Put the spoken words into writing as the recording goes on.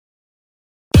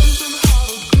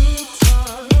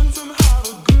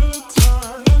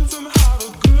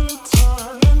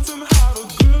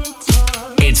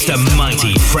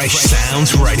mighty Fresh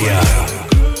Sounds Radio.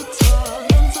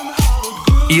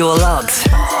 You're logged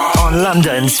on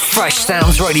London's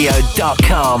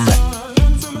freshsoundsradio.com.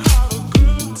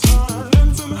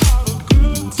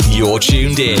 You're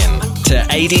tuned in to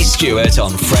AD Stewart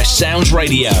on Fresh Sounds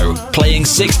Radio, playing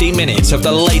 60 minutes of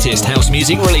the latest house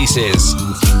music releases.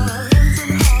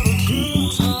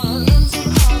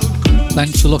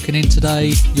 Thanks for locking in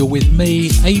today. You're with me,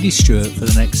 AD Stewart, for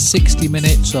the next 60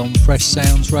 minutes on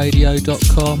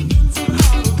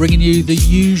freshsoundsradio.com, bringing you the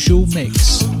usual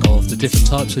mix of the different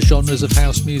types of genres of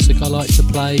house music I like to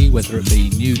play, whether it be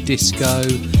new disco,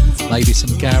 maybe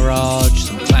some garage,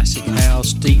 some classic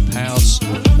house, deep house,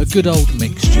 a good old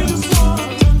mixture.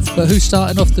 But who's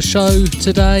starting off the show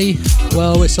today?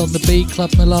 Well, it's on the B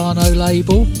Club Milano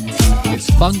label. It's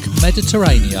Funk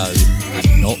Mediterraneo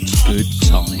and Not Good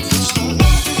Times.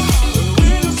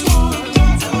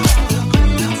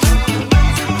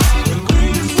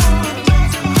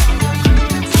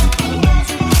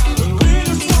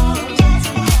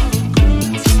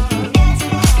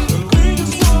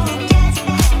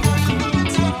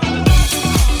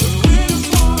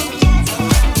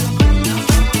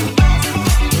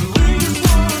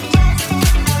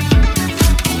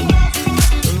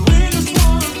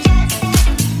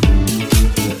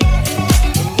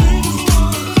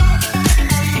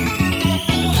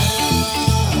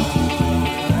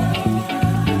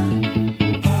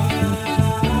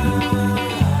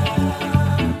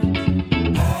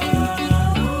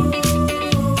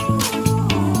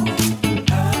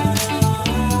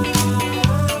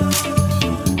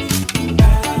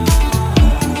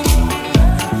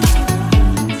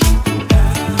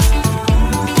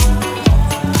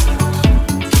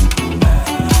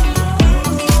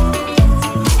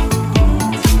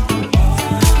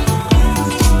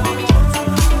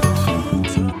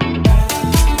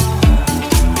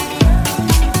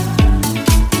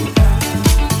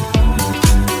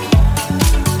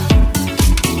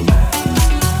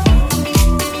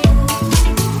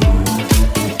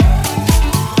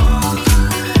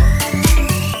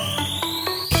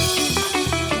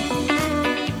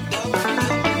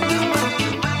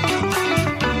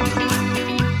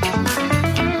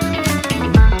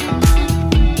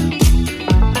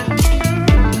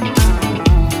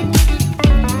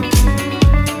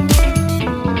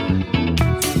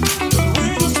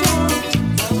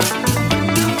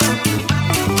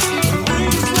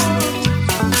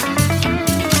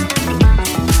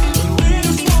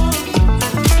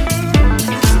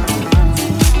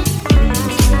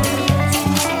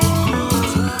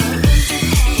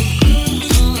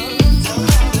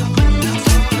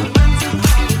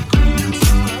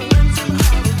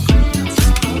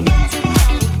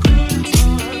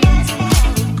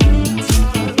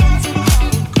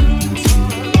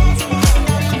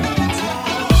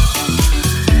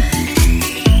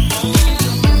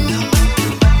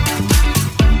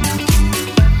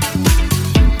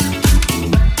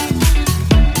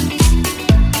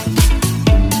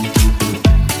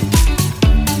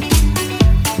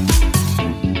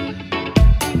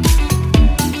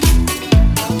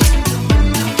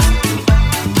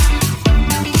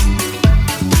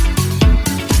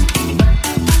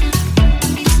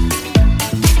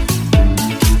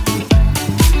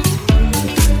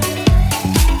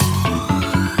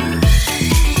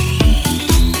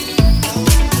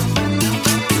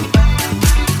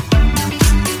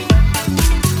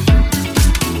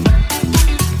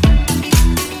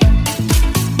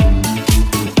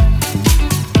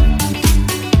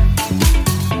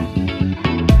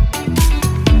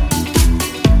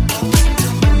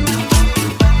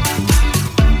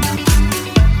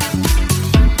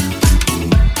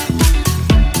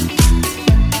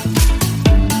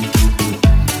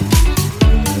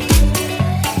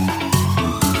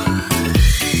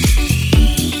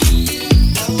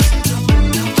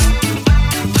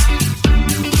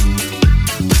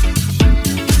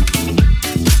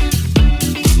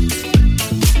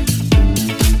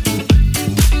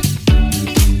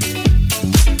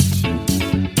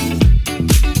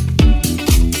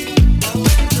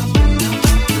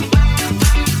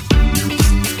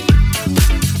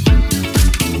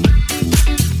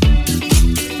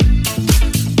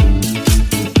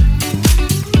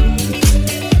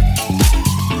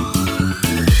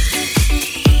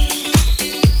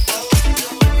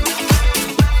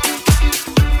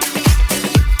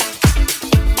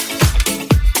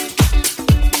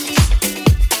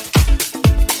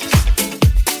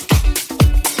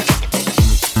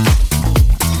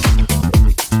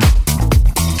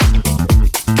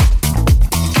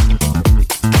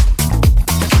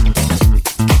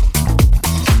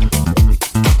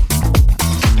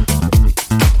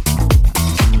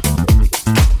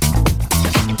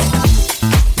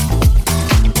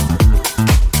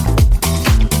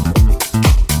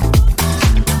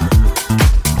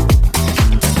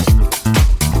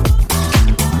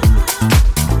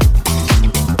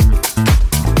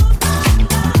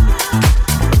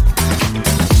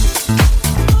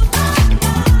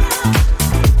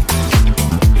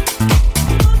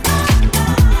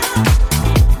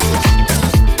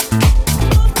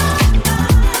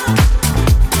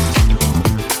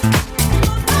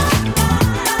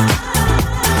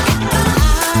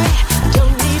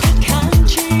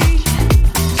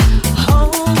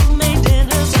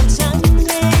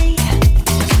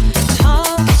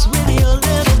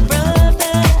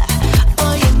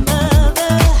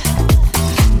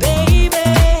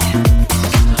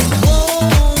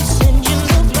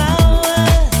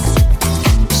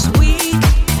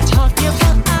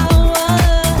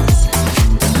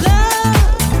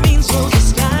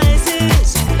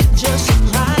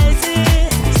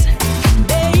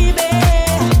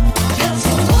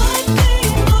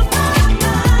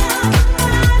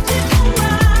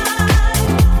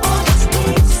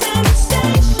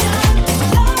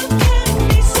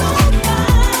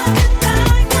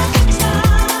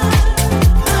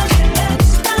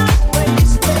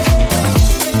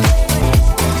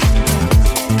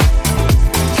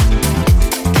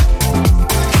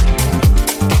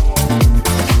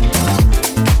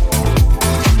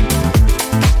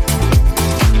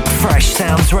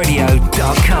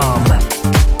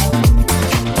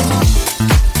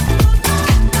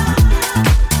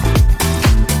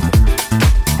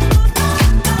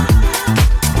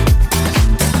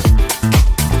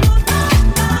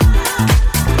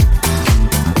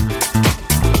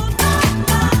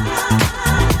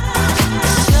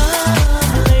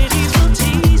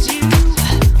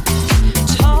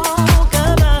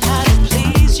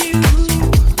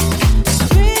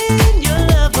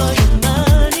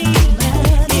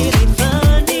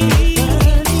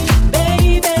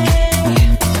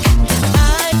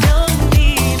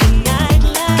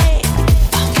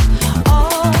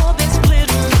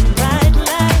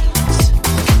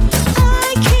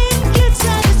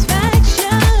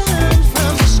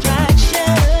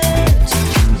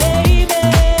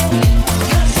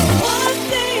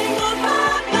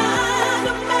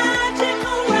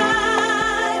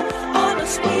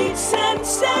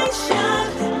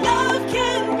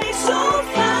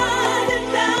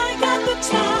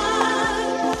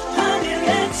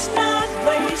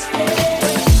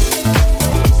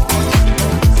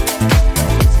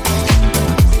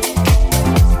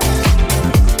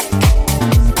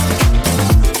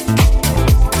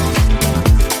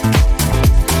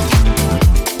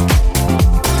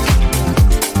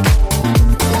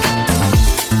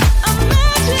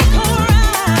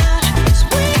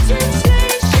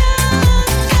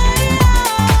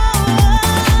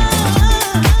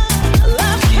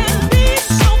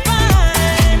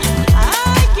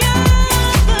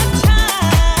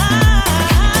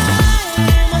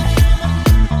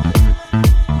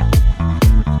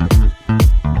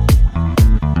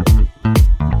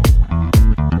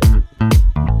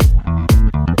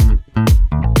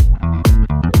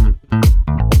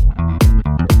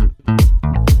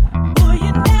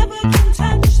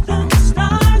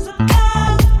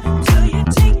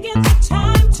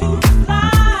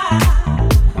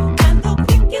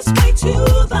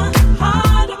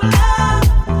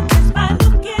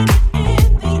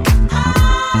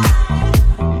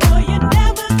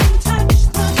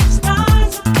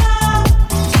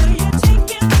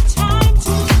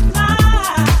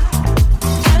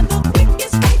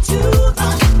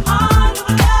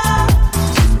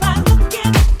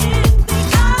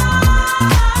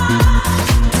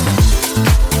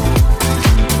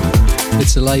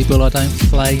 Label I don't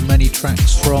play many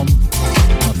tracks from.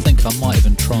 I think I might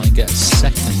even try and get a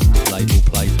second label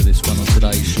play for this one on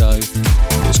today's show.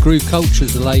 It's Groove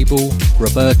Culture's the label,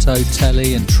 Roberto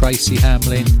Telly and Tracy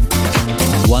Hamlin.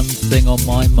 One Thing on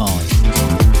My Mind.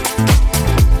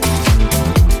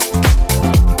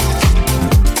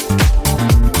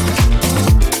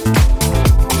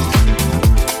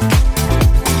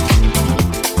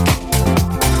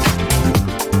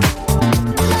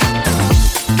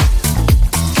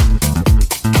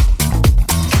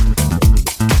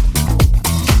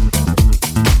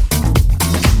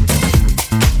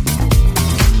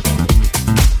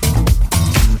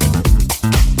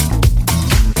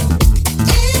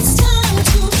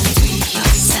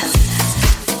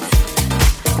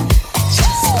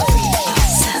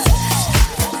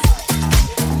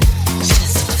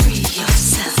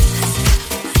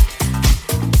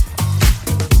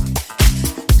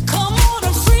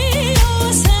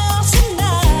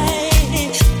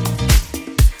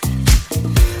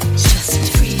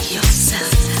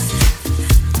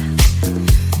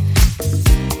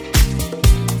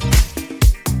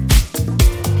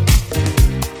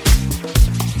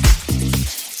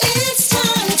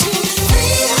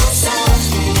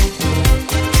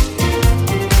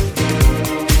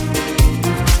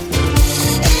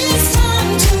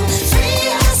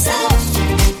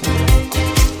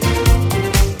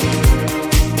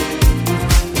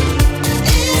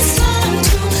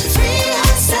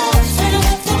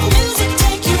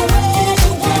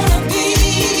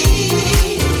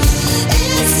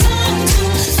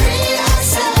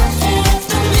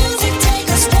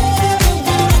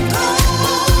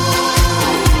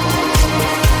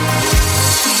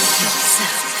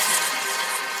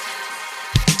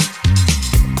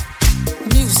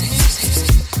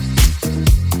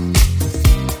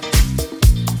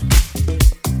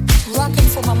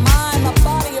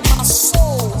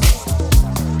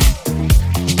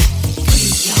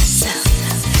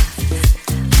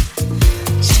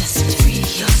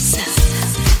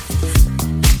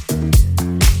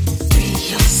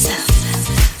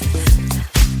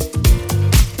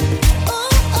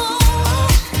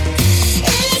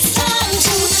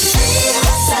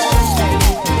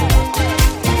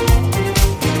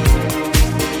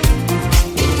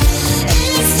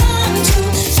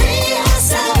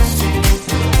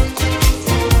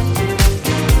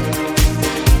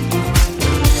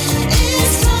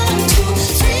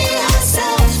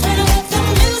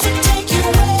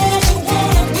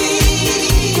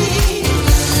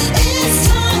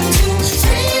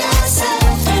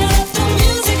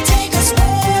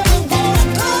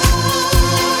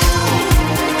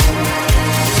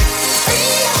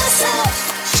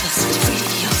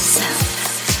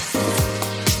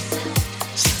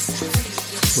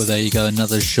 There you go,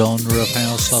 another genre of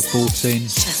house I've brought in.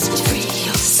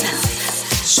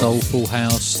 Soulful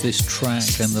house, this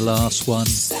track and the last one.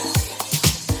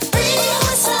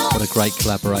 What a great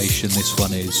collaboration this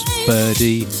one is.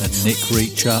 Birdie and Nick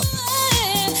Reach Up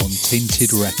on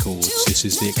Tinted Records. This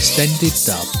is the extended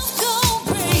dub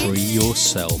of Free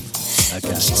Yourself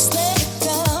Again.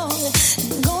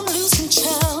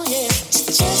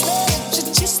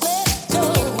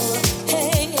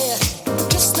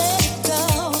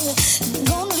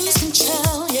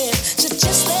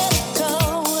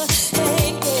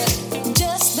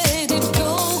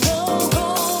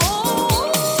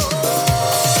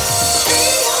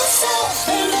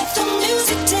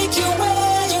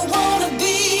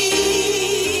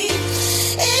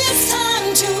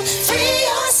 Free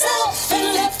yourself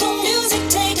and let the music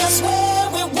take us where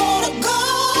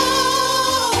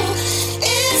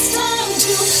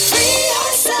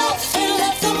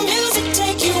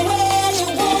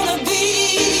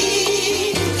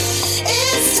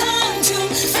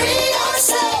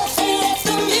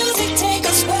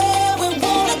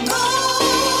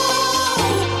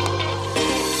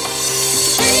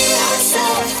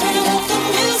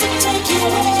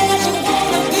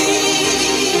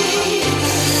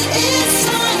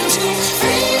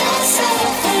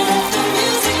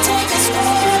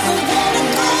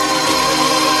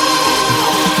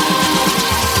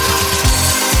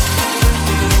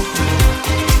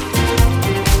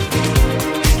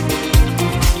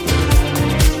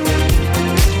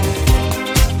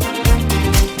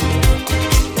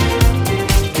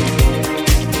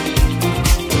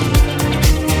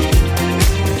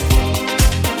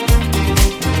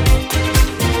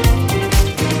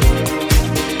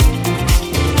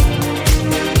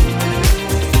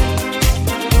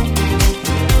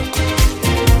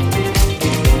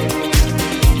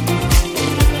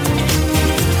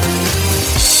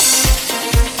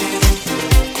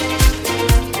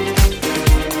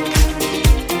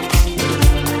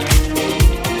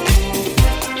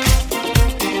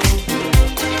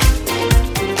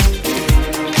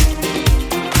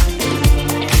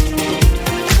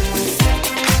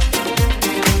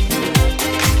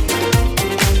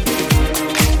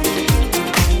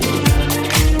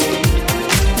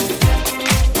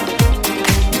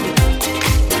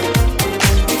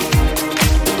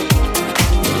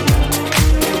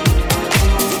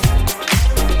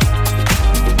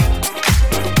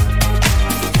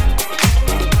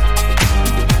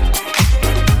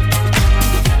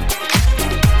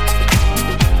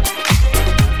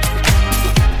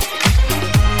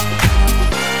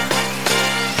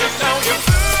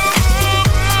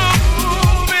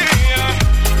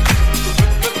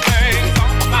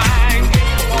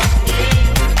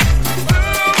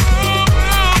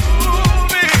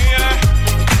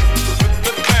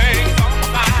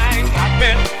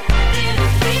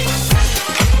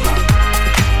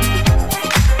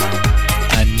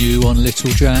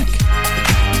Jack,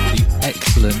 the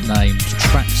excellent named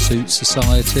Tracksuit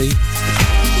Society,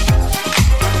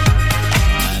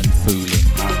 and Fooling.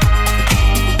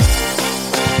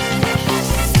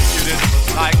 You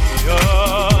didn't like the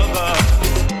other,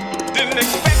 didn't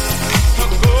expect to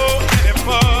go any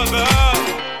further,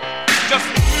 just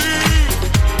knew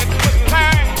it wouldn't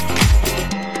last.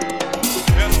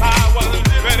 Yes, I was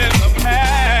living in the past.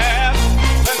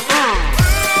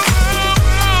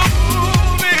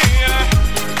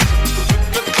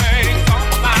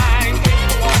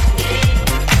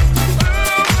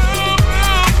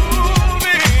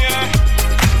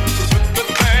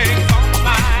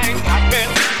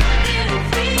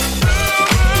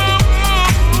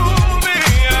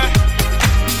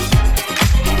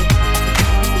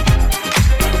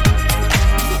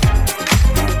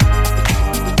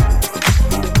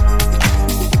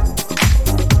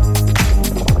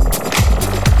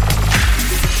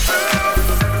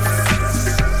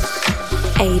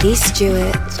 Adi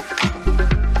Stewart.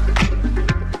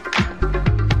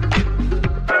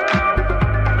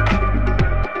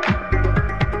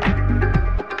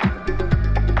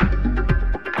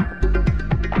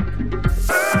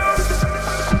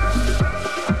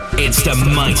 It's the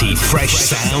mighty Fresh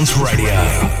Sounds Radio.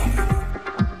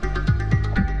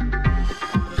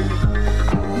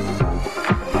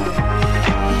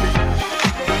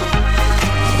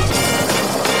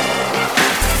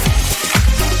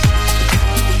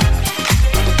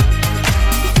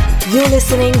 You're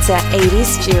listening to Adi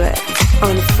Stewart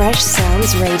on Fresh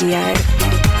Sounds Radio.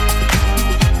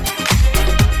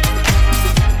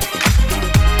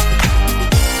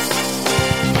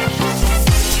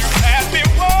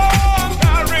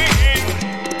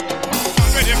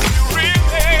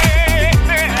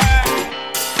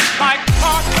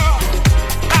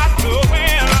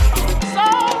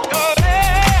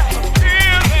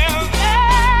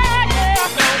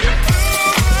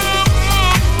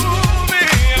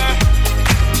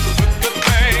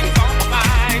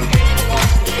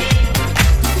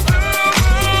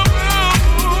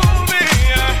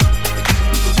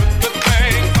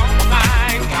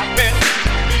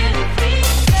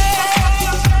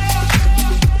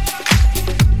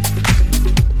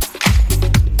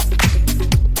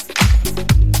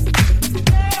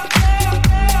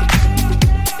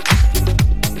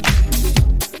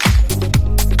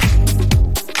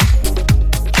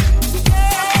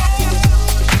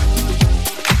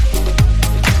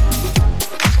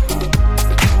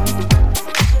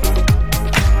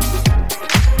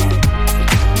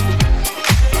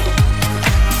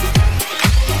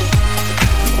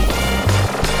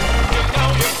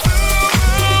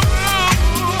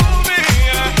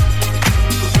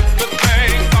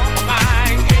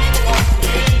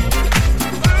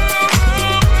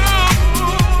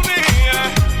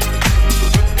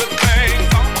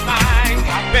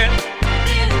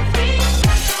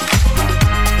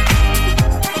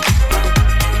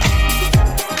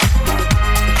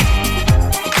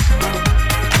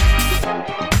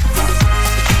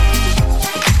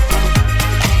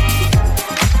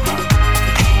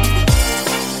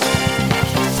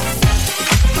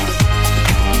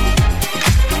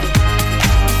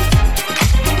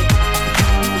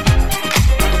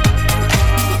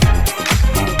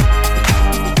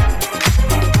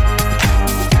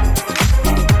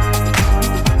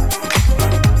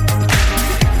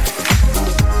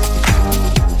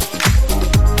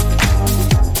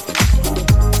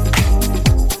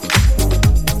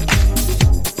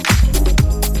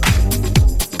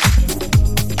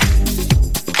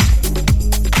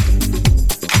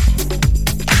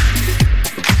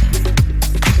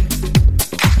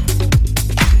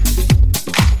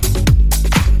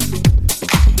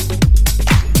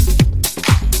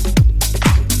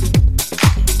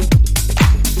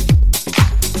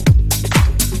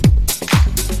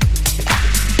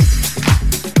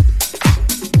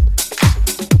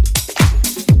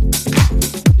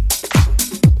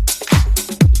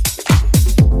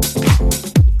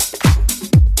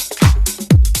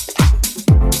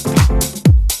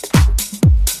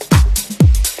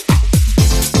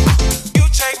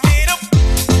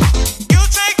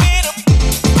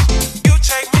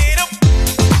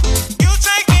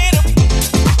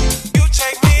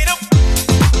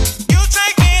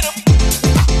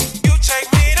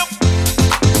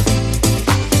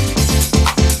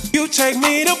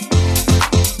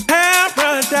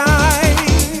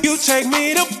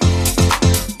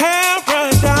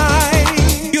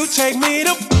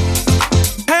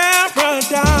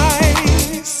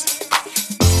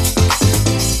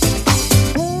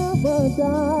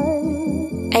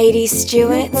 Adi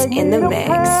Stewart in the mix.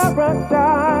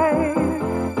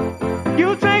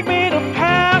 You take me to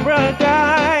paradise.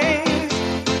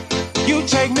 You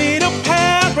take me to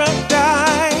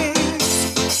paradise.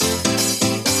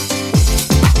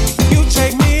 You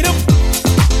take me to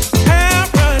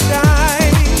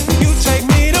paradise. You take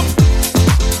me to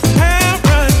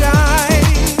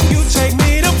paradise. You take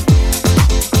me to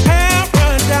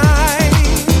paradise.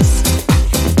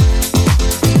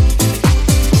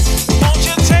 Won't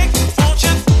you take, won't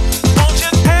you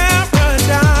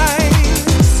paradise?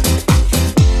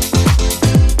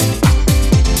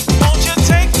 Won't you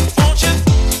take, won't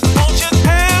you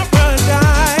paradise?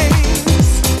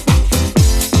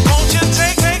 Won't you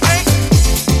take,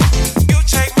 you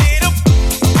take me to,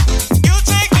 you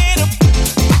take me to, you take me to,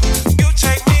 you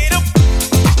take me to,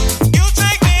 you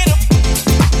take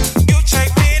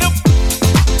me to,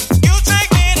 you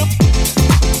take me to,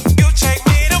 you take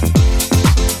me to,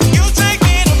 you take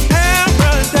me to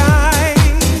paradise.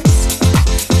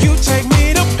 You take me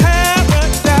to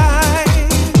paradise.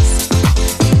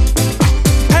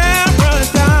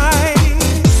 Paradise.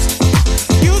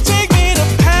 You take me to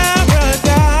paradise.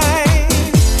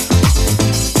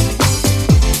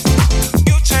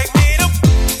 You take me to,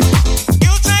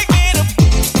 you take me to,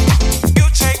 you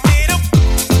take me to,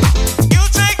 you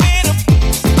take me to,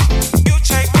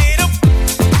 you take me to,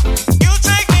 you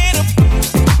take me to,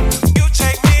 you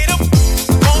take me to,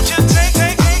 won't you take.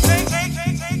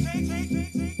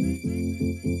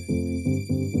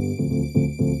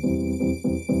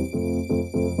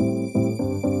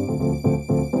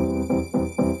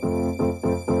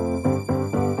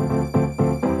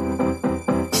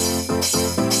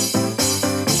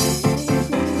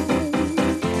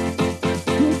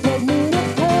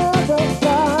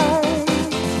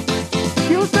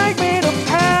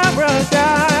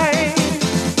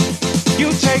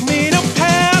 You take me to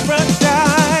paradise.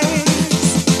 You take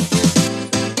me to paradise.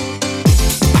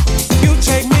 You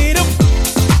take me to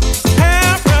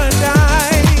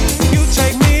paradise. You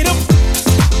take me to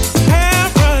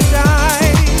paradise.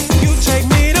 You take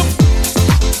me to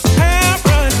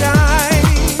paradise.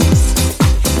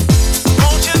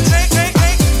 Won't you take,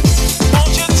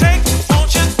 won't you take,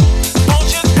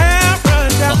 won't you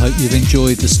paradise? I hope you've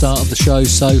enjoyed the start of the show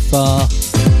so far.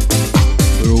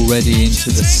 We're already into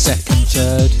the second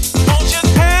third, Won't you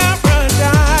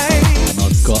paradise? and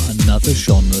I've got another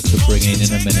genre to bring in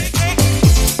a minute.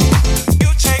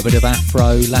 A bit of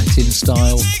Afro Latin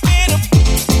style.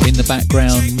 In the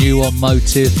background, New on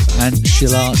Motive and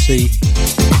Shilati,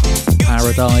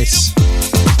 Paradise,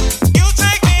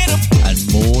 and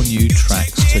more new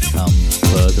tracks to come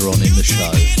further on in the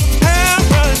show.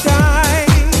 Paradise.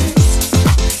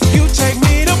 You take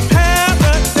me to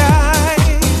paradise.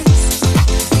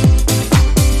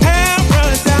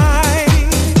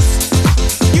 Paradise.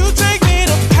 You take me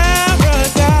to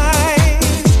paradise.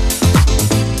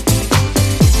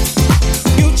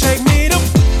 You take me to,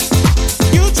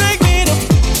 you take me to,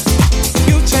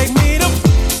 you take me to,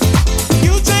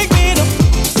 you take me to,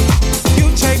 you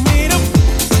take me to,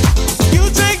 you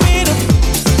take me to,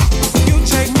 you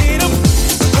take me to,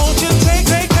 won't you take,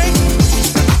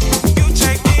 you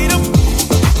take me to,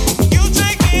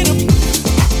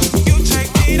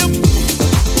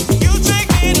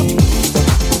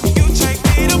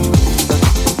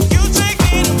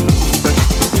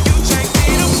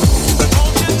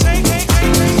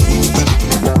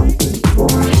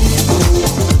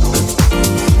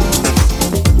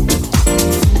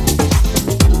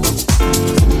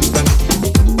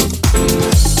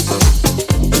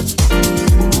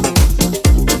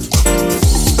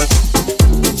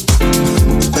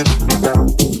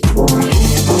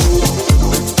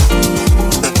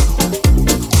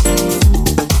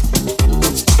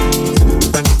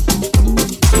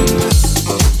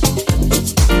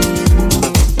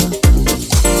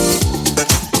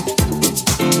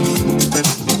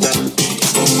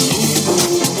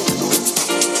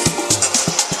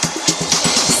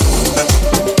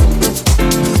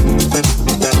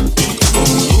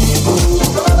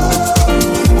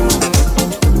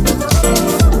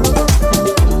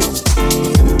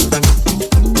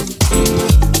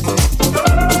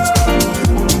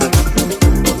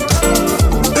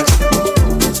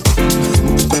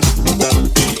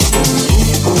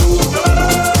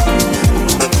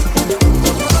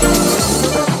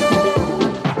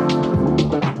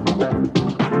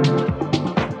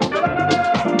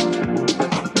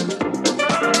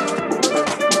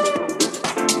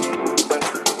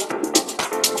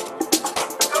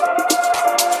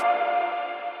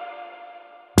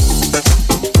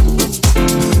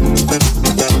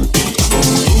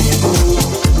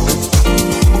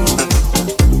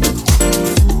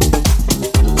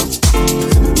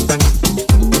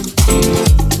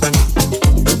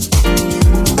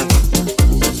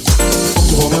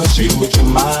 cheiro de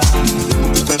mar.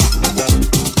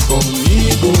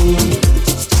 Comigo,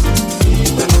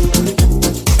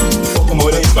 pouco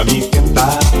moreno a me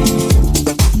tentar.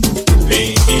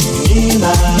 Vem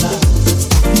menina,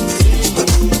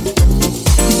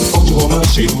 forte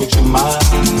romance, cheiro de mar.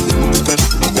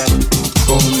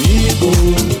 Comigo,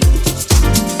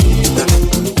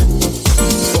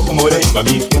 pouco moreno a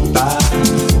me tentar.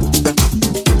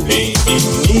 Vem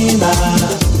menina,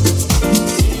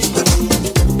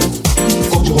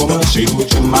 forte romance, cheiro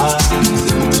de mar.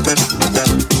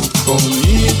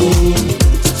 Comigo,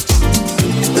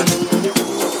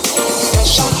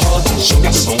 fecha a roda, xinga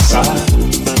a sonsa.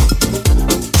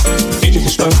 Vem de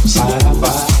espanto,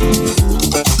 saravá.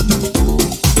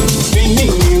 Vem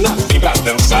menina, vem pra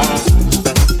dançar.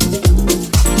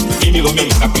 E me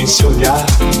ilumina com esse olhar.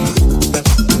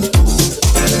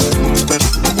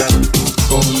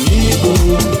 Comigo,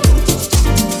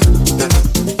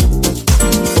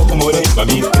 pouco moreno a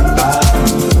me tentar.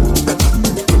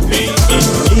 Vem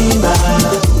menina,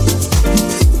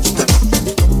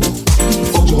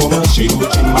 forte romance, cheiro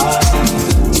de mar.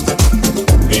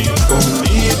 Vem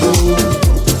comigo,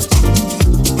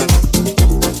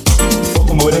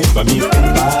 pouco moreno a me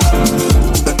tentar.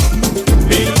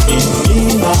 Vem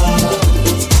menina,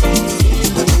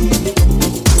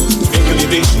 vem que eu me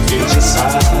deixo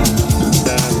enfeitiçar.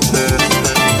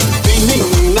 Vem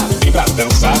menina, vem pra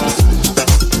dançar.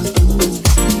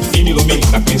 E me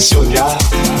ilumina com esse olhar.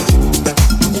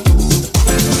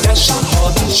 Fecha a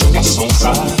roda, joga a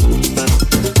sonsa.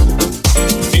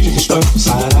 Vem de espanto,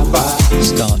 saravá.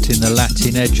 Starting the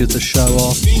Latin edge of the show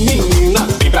off, Vem menina,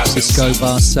 vem pra Cisco dançar.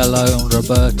 Barcelo and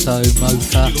Roberto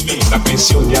Mocha Me ilumina com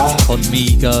esse olhar. on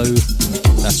Migo.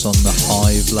 That's on the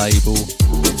Hive label.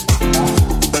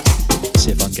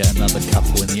 See if I can get another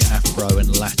couple in the Afro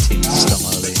and Latin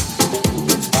styling.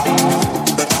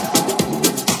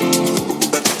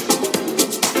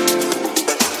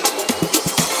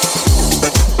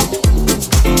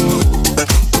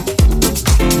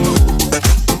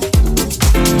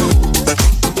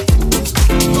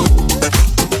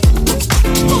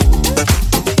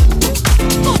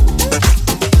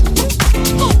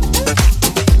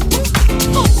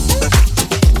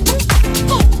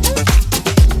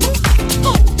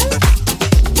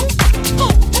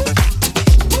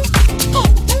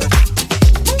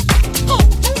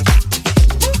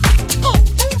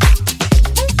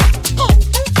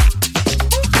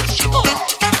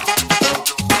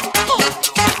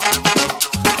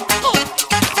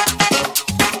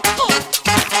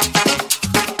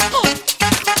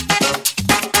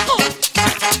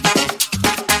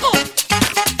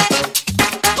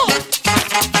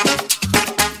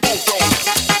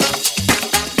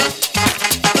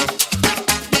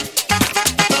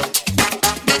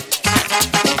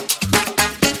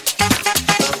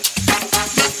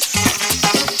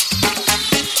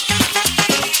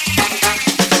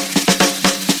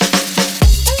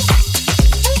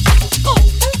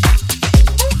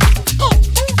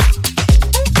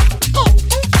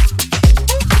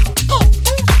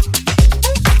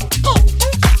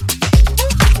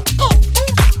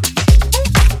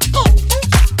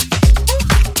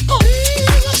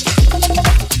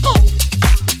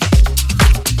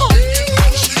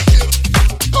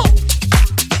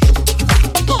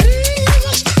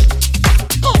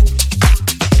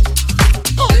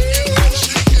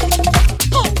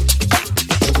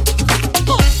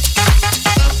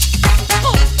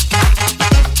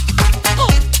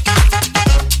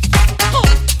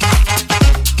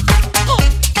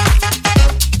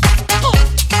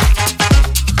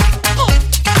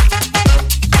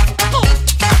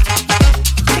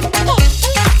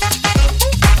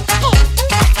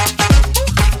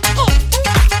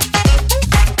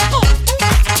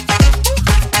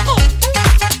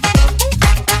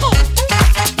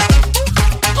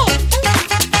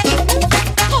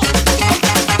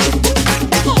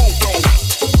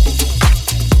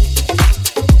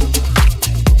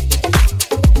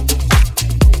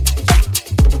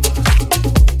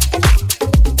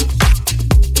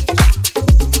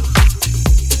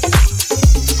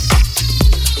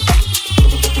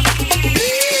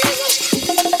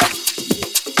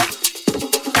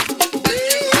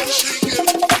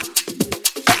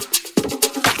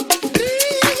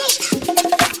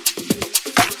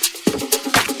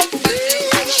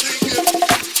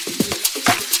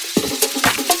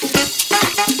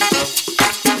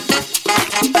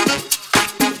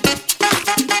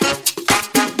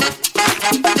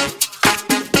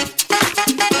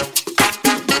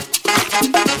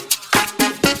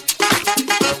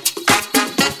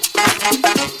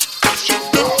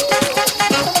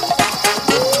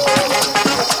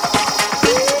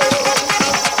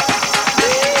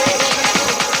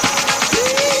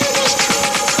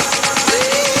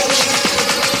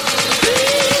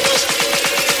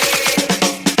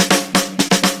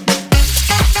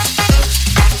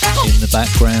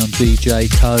 DJ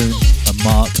Cone and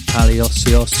Mark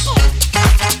Paliosios,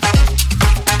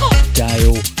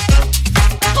 Dale.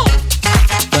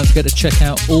 Don't forget to check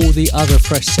out all the other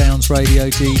Fresh Sounds Radio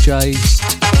DJs.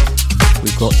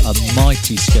 We've got a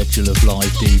mighty schedule of live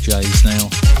DJs now.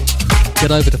 Get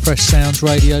over to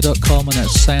freshsoundsradio.com, and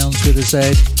that's sounds with a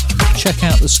Z. Check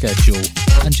out the schedule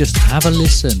and just have a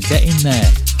listen. Get in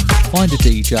there, find a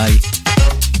DJ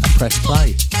and press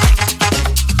play.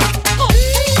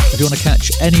 If you want to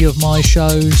catch any of my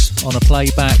shows on a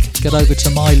playback, get over to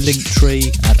my link tree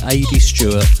at AD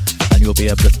Stewart and you'll be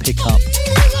able to pick up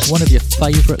one of your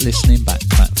favourite listening back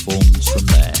platforms from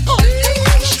there.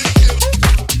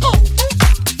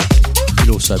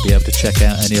 You'll also be able to check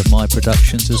out any of my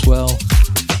productions as well.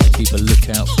 Keep a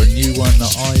lookout for a new one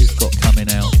that I've got coming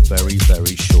out very,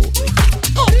 very shortly.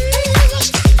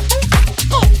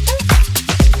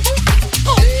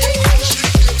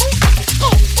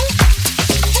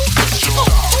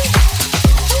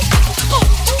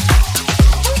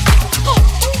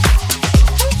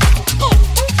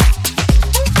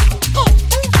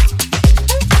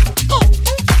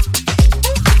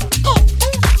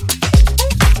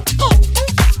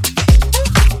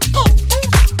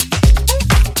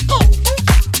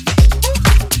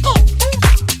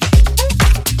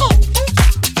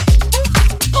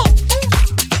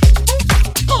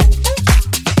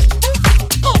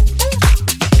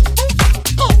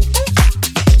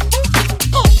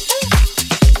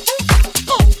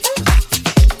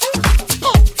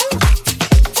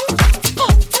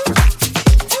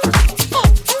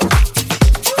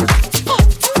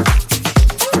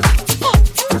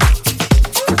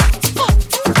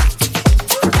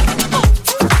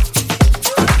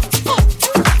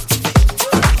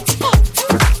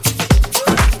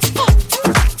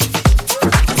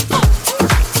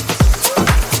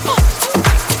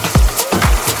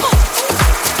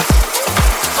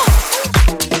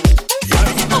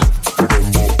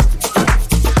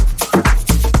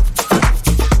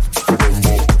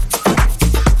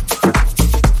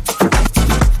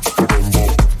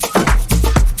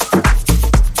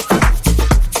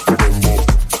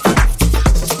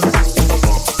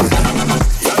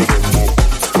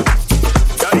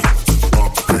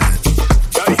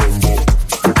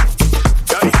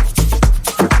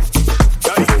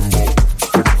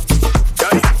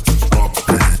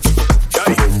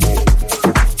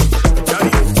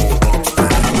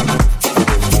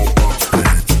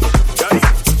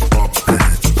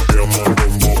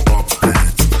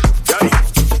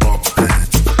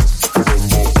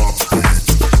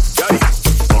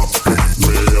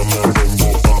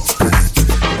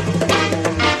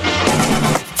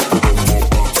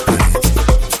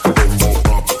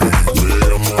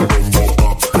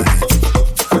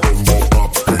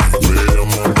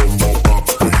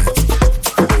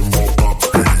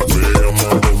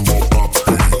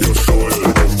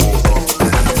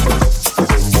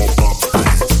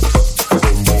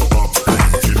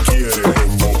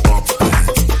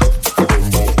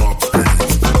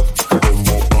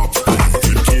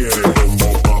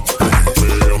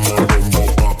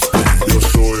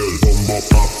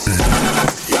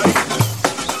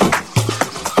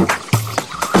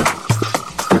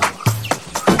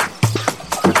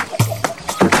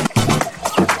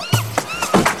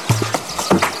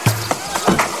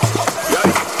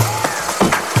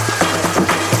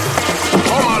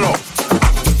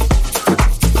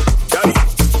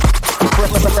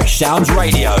 Sounds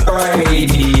Radio.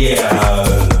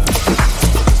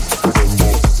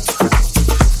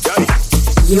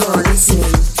 You're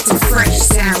listening to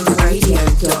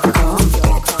FreshSoundsRadio.com.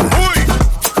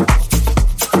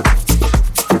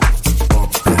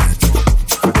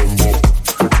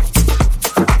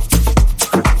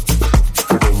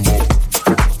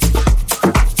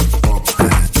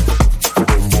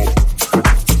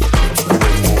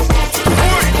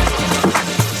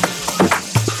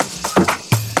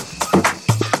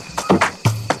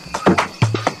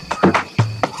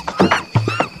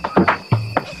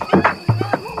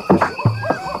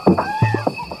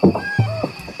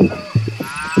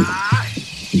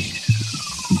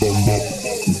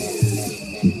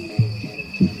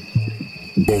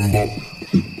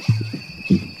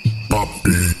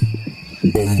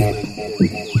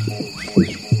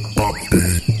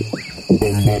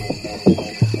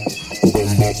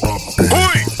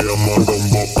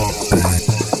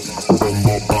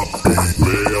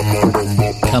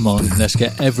 Come on, let's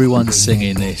get everyone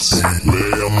singing this.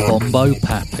 Bombo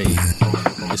Pappy.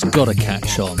 It's got to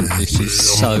catch on. This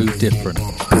is so different.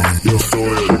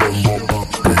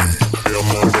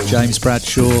 James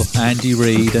Bradshaw, Andy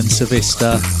Reid and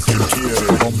Savista.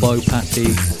 Bombo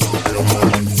Pappy.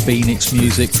 on Phoenix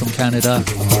Music from Canada.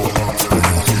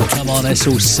 So come on, let's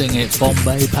all sing it.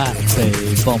 Bombo Pappy,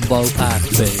 Bombo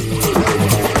Pappy.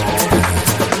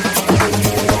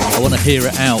 I want to hear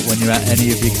it out when you're at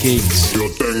any of your gigs. Yo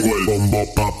tengo el bombo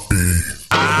papi.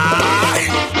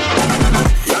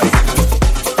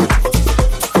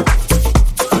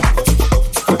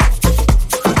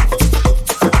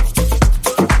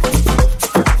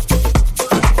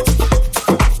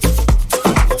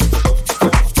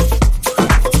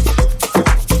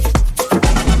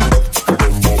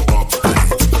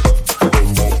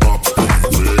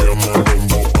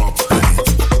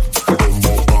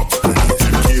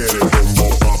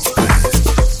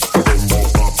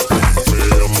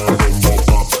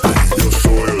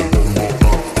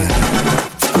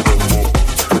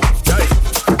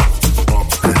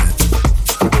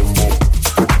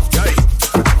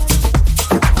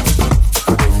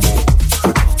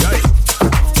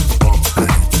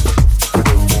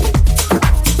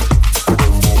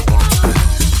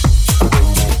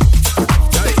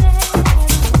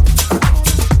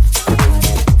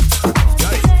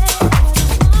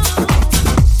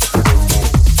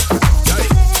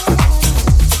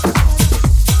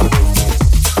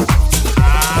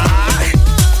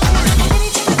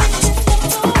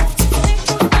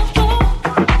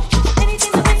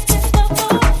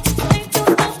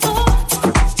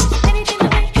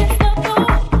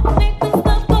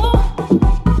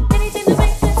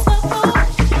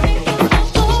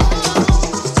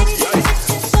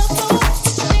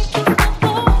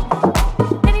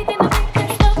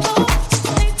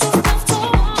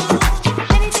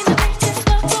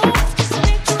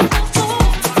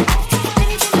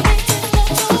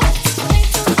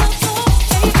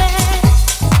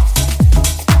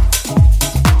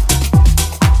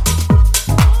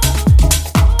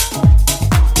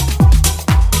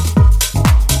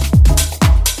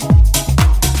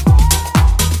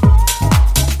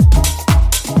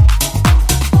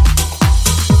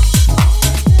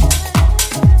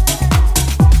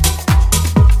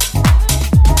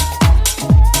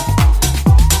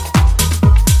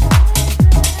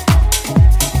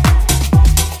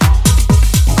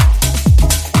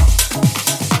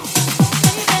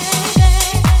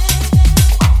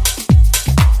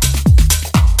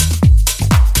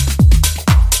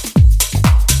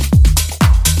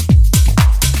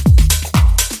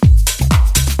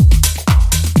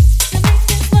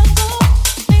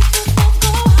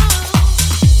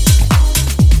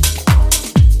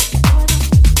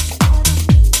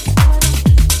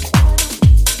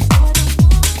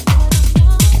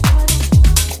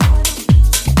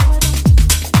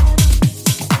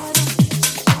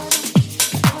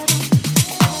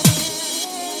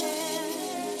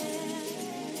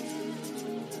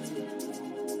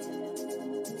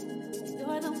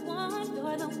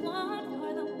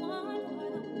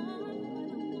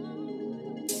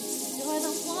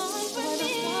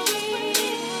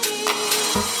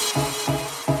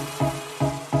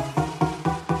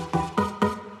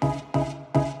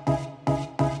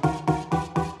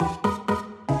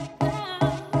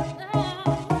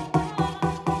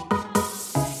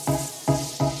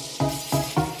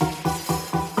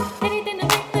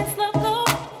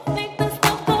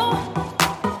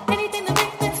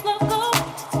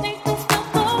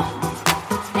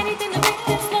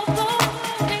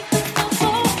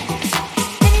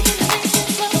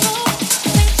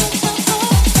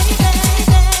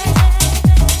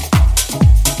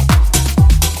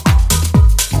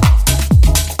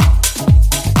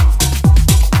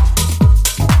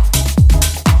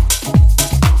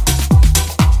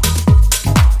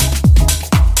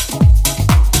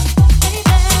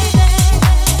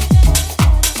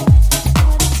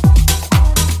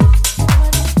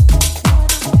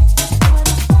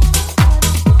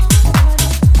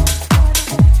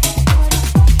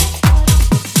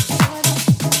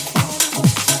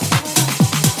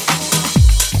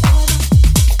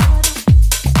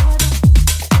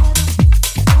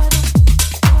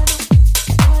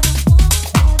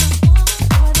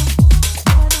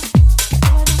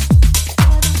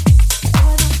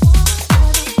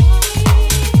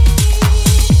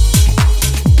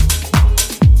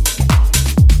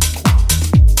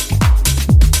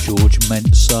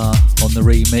 on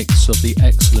the remix of the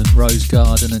excellent Rose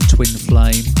Garden and Twin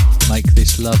Flame, Make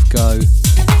This Love Go.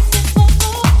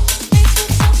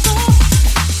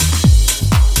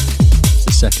 It's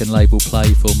the second label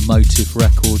play for Motive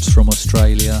Records from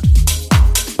Australia.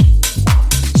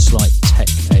 Slight tech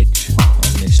edge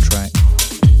on this track.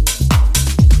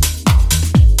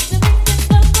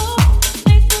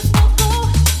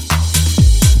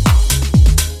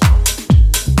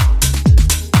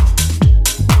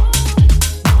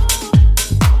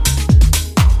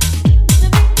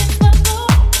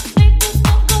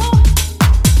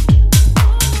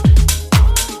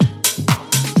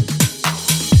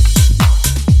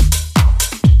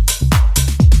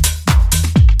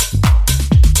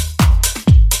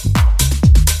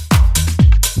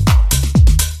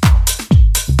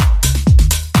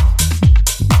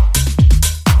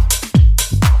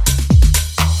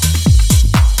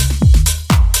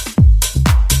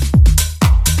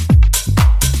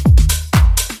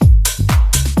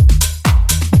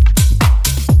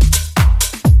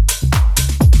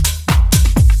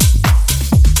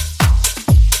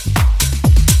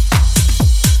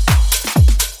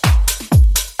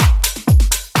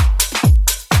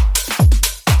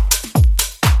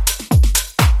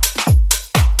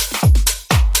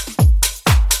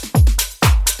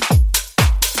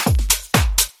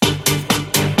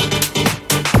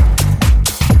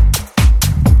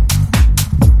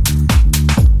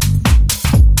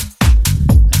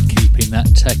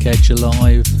 Tech Edge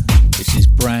Alive. This is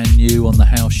brand new on the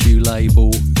House Shoe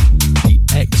label. The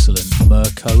excellent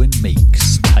Mirko and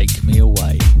Meeks, Take Me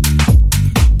Away.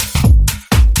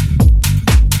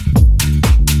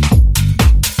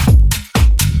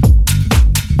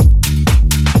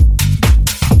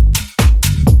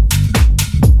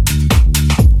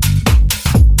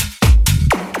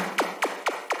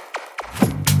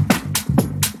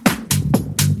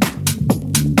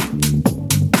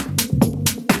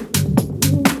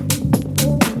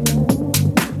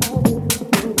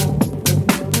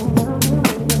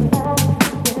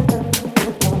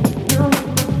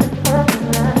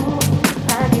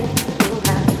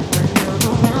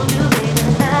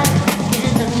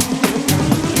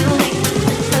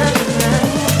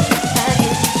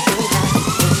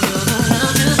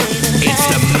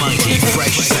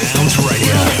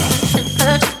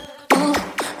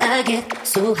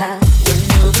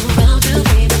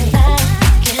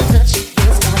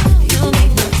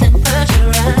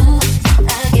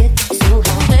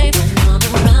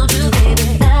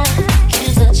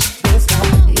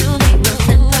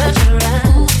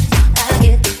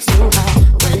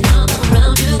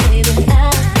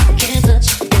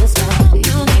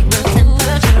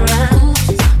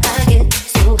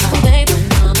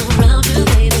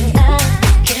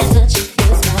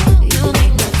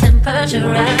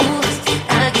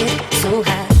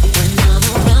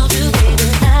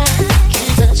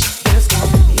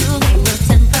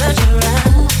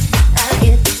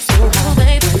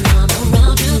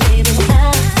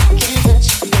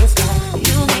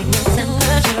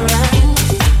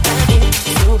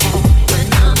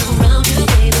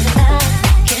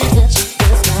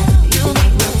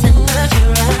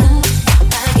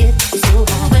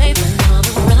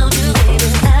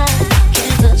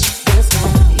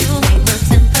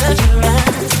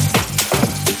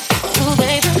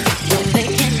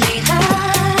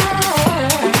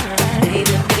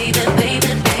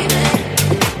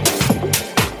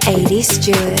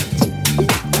 Stewart.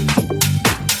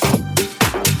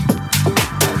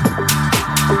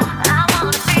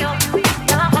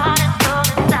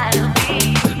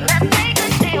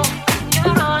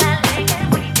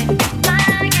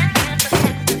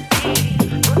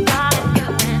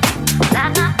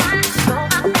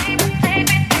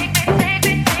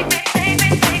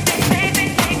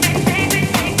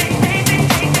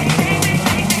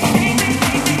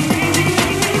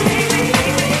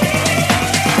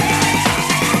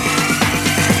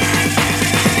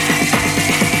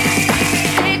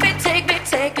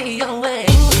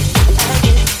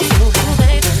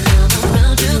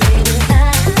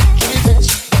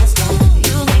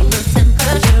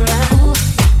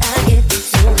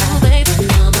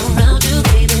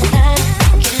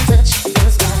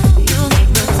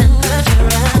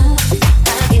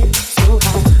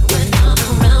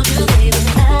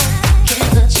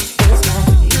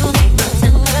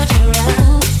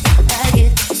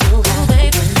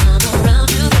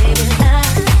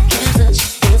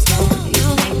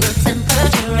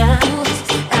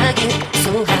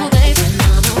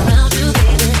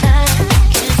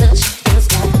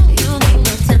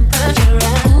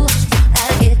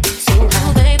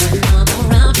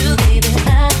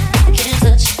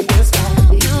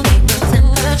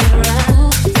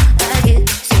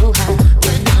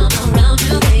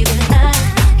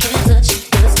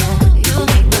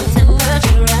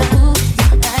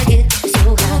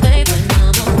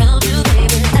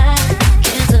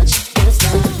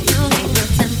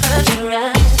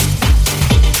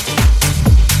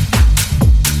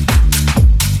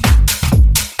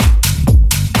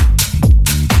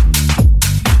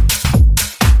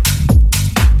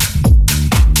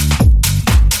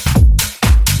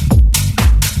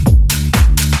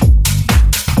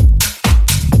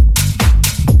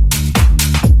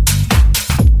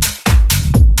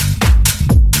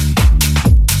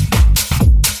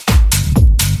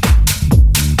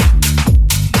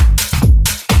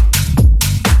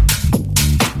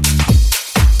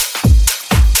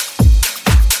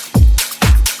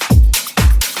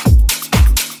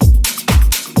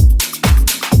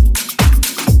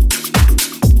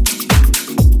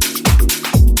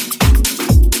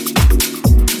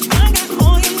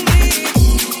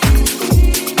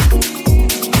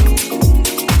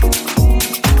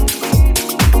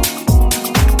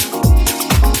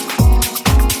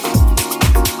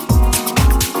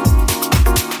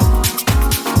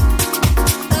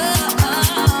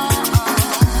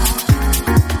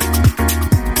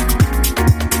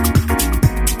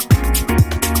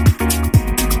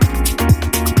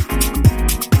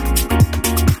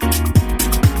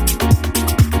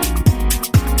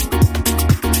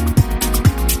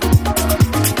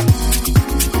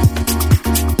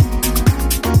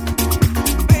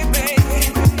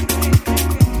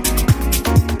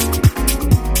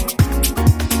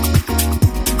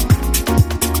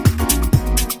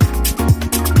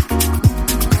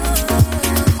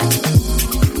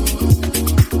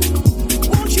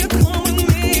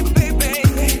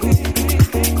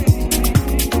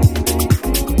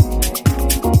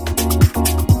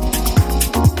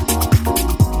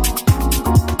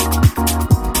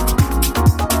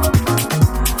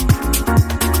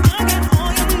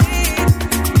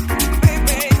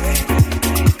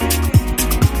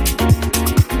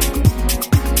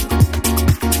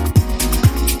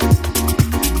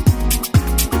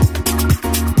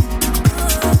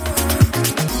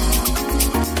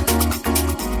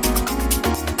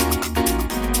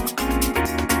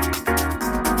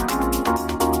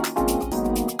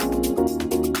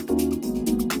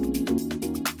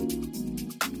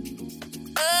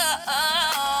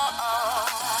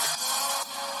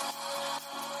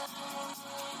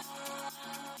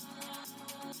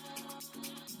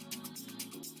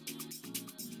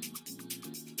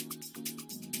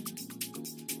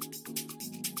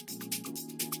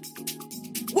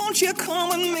 you come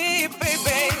with me,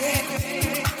 baby?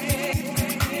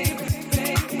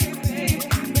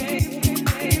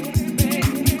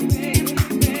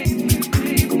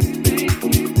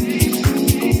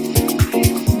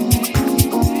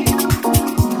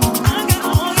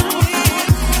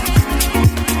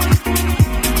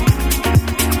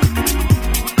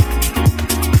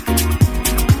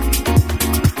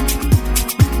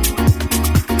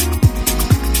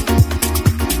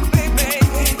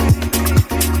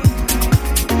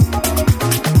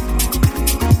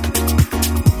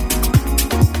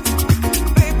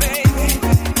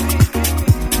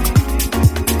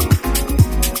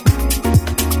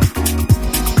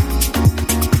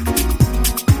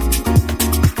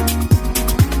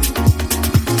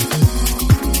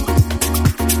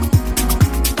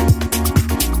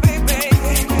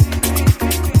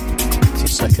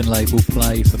 Label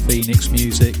play for Phoenix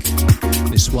Music,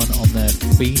 this one on their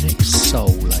Phoenix Soul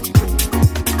label.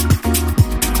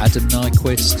 Adam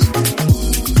Nyquist,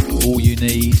 All You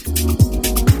Need.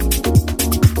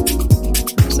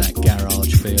 There's that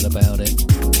garage feel about it.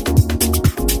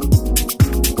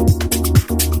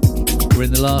 We're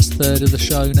in the last third of the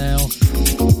show now.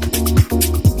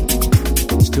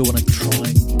 Still want to try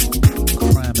and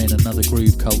cram in another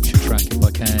groove culture track if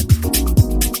I can.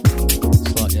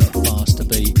 Slightly at a faster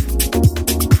beat.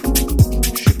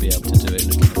 Should be able to do it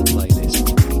looking at the playlist.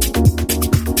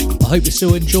 I hope you're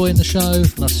still enjoying the show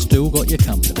and I've still got your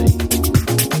company.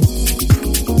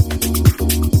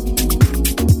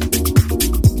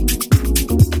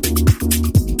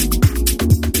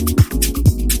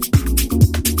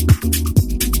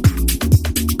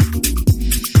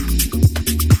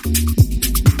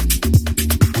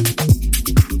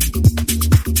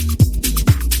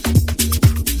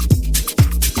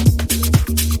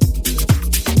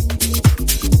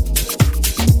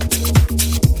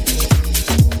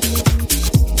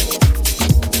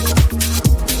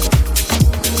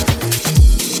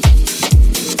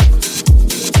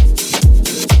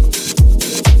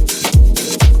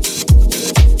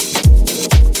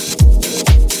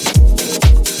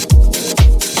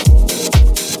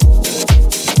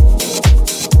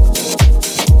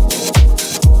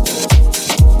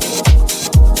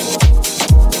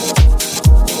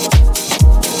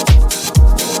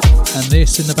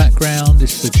 In the background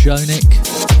is the Jonic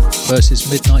versus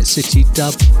Midnight City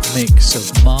dub mix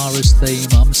of Mara's theme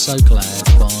I'm So Glad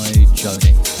by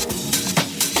Jonic.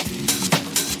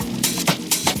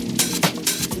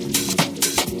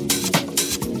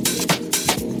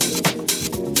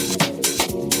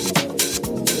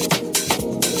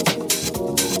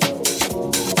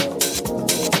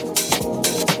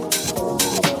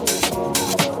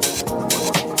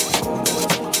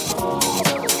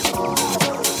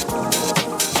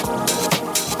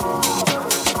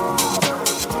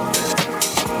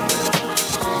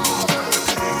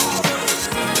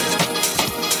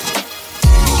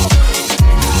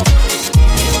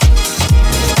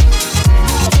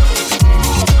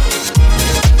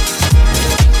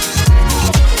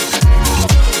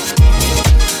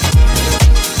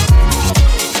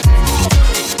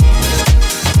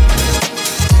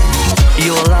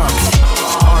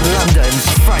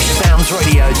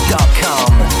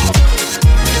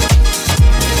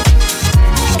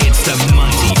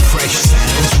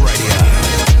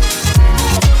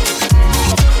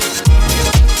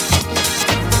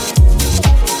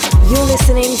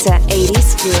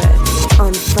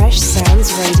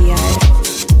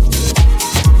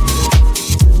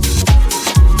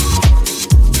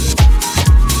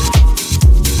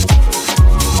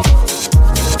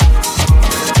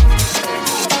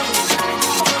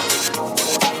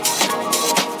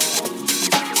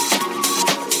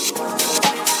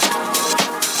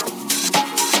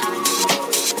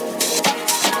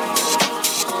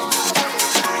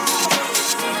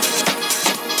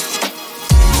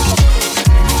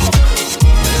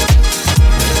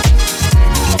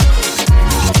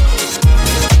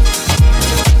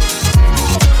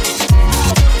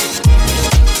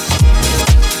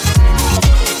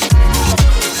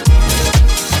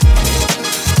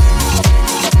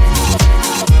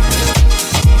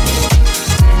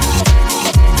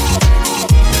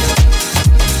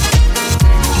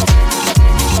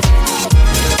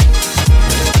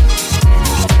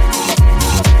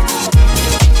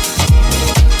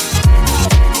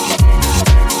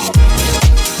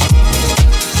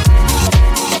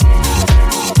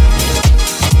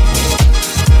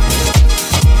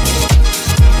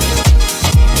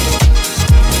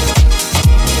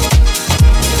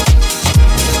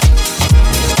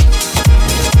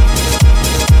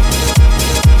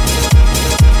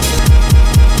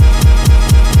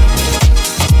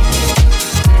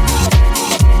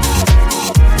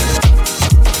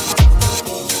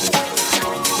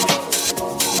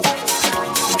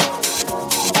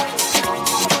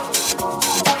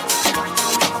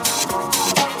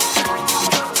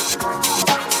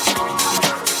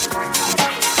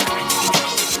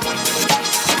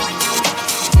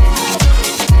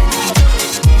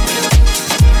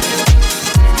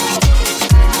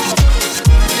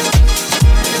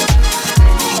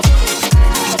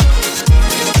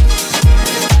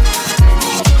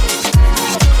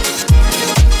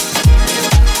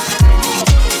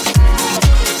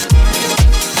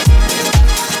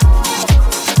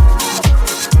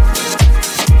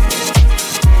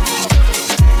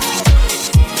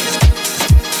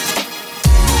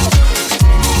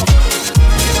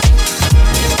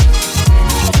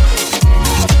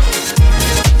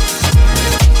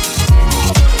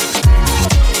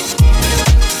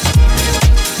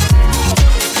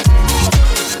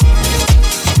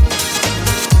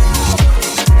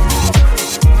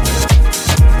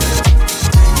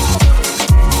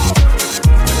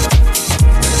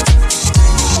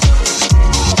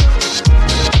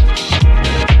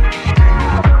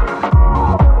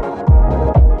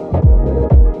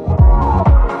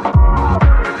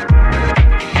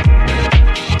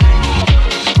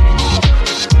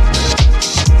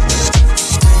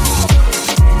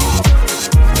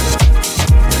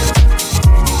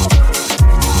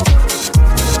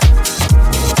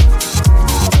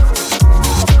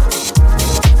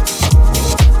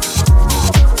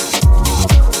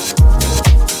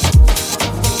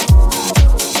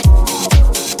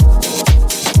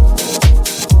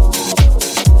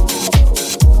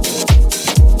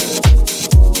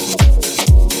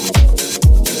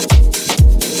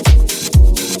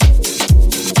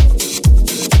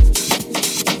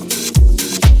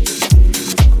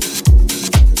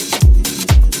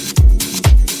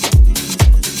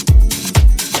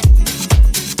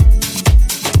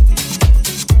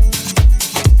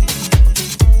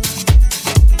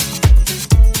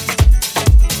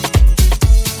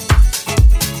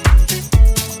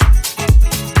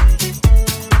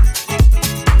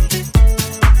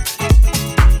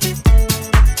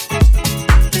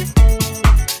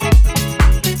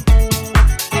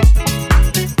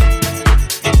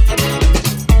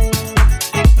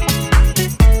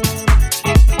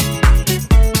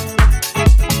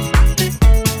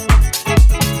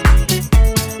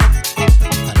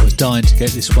 trying to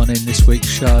get this one in this week's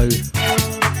show.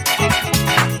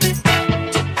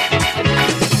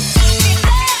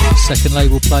 Second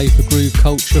label play for Groove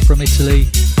Culture from Italy.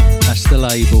 That's the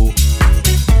label.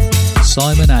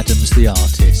 Simon Adams the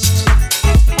artist.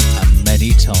 And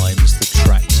many times the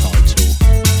track title.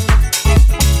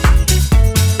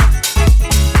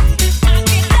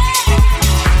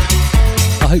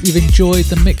 I hope you've enjoyed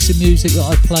the mix of music that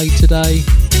I played today.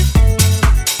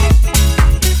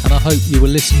 And I hope you will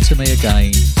listen to me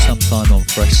again sometime on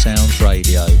Fresh Sounds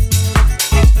Radio.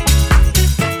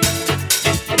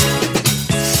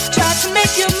 Try to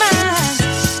make your mind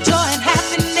joy and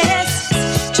happiness.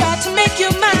 Try to make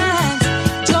your mind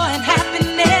joy and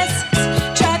happiness.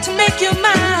 Try to make your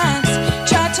mind.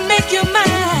 Try to make your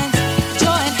mind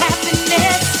joy and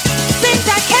happiness. Things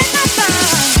I cannot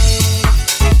find.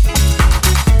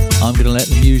 I'm going to let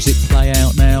the music play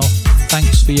out now.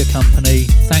 Thanks for your company.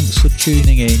 Thanks for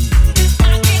tuning in.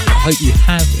 I hope you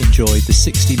have enjoyed the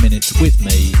 60 minutes with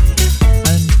me,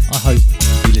 and I hope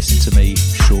you listen to me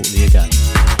shortly again.